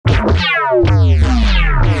Yay!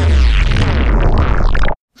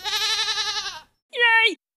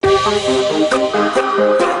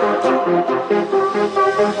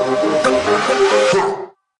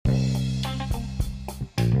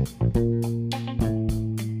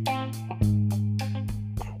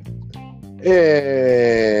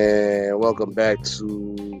 And welcome back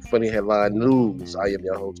to Funny Headline News. I am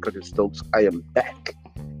your host, Curtis Stokes. I am back.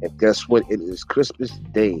 And guess what? It is Christmas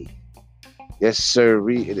Day. Yes, sir,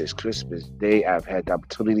 it is Christmas Day. I've had the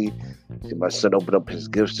opportunity to see my son open up his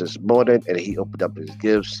gifts this morning, and he opened up his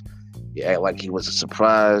gifts. He acted like he was a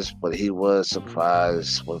surprise, but he was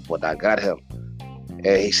surprised with what I got him.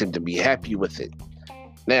 And he seemed to be happy with it.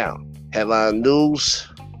 Now, headline news.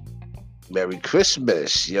 Merry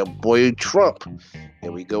Christmas, your boy Trump.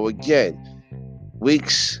 Here we go again.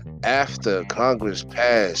 Weeks after Congress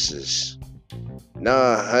passes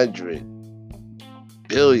 $900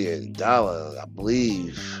 billion, I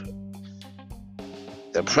believe,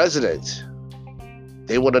 the president,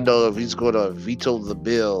 they want to know if he's going to veto the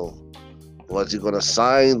bill or is he going to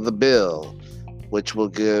sign the bill, which will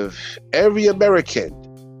give every American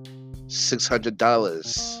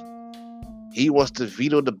 $600. He wants to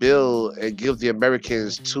veto the bill and give the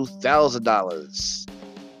Americans $2,000.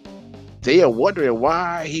 They are wondering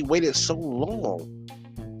why he waited so long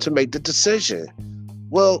to make the decision.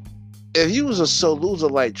 Well, if you was a sore loser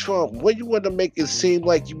like Trump, wouldn't you want to make it seem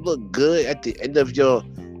like you look good at the end of your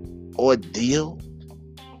ordeal?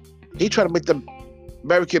 He tried to make the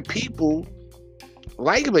American people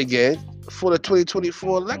like him again for the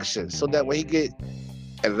 2024 election, so that when he get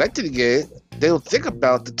elected again, they'll think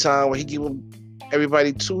about the time when he gave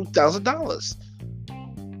everybody $2,000.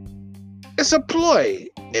 It's a ploy.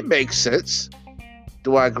 It makes sense.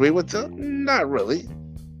 Do I agree with them? Not really.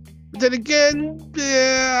 But then again,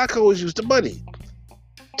 yeah, I can always use the money.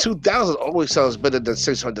 $2,000 always sounds better than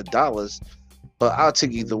 $600, but I'll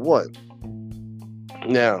take either one.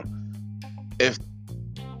 Now, if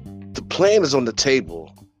the plan is on the table,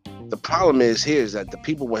 the problem is that the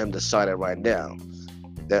people want him to sign it right now.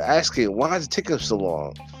 They're asking, why is it taking so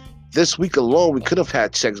long? This week alone, we could have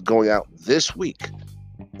had checks going out this week.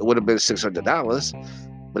 It would have been $600,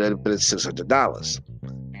 but it would have been $600.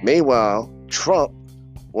 Meanwhile, Trump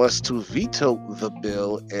wants to veto the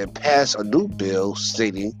bill and pass a new bill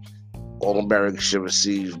stating all Americans should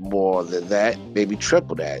receive more than that, maybe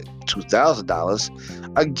triple that, $2,000.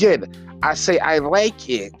 Again, I say I like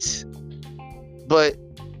it, but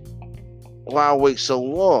why wait so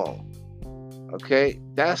long? Okay,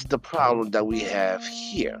 that's the problem that we have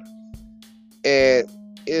here. And,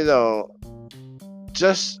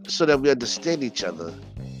 just so that we understand each other,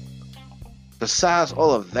 besides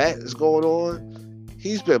all of that is going on,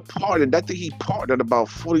 he's been pardoning. I think he pardoned about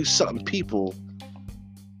 40-something people.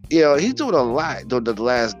 He's doing a lot during the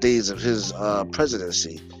last days of his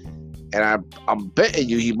presidency. And I'm betting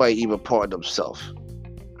you he might even pardon himself.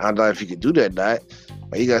 I don't know if he can do that or not.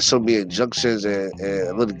 But he got so many injunctions and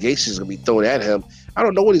litigations going to be thrown at him. I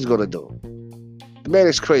don't know what he's going to do. The man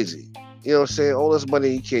is crazy. You know what I'm saying? All this money,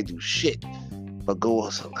 he can't do shit but go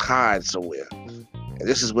hide somewhere. And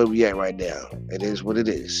this is where we at right now. It is what it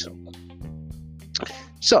is.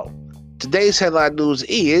 So, today's headline news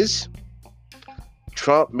is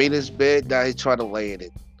Trump made his bed, now he's trying to lay in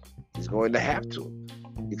it. He's going to have to.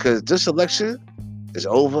 Because this election is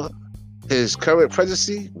over. His current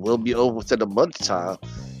presidency will be over within a month's time.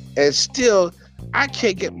 And still, I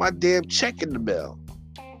can't get my damn check in the mail.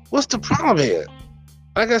 What's the problem here?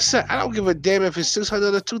 Like I said, I don't give a damn if it's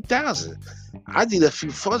 $600 or $2,000. I need a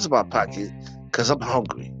few funds in my pocket because I'm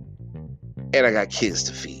hungry. And I got kids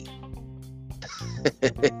to feed.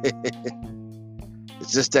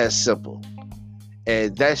 It's just that simple.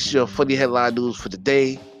 And that's your funny headline news for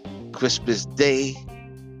today. Christmas Day.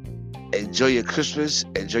 Enjoy your Christmas.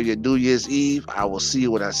 Enjoy your New Year's Eve. I will see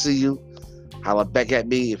you when I see you. Holler back at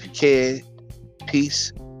me if you can.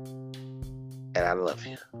 Peace. And I love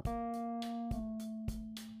you.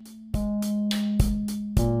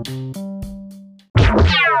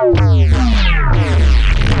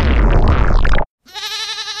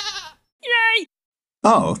 Yay!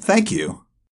 Oh, thank you.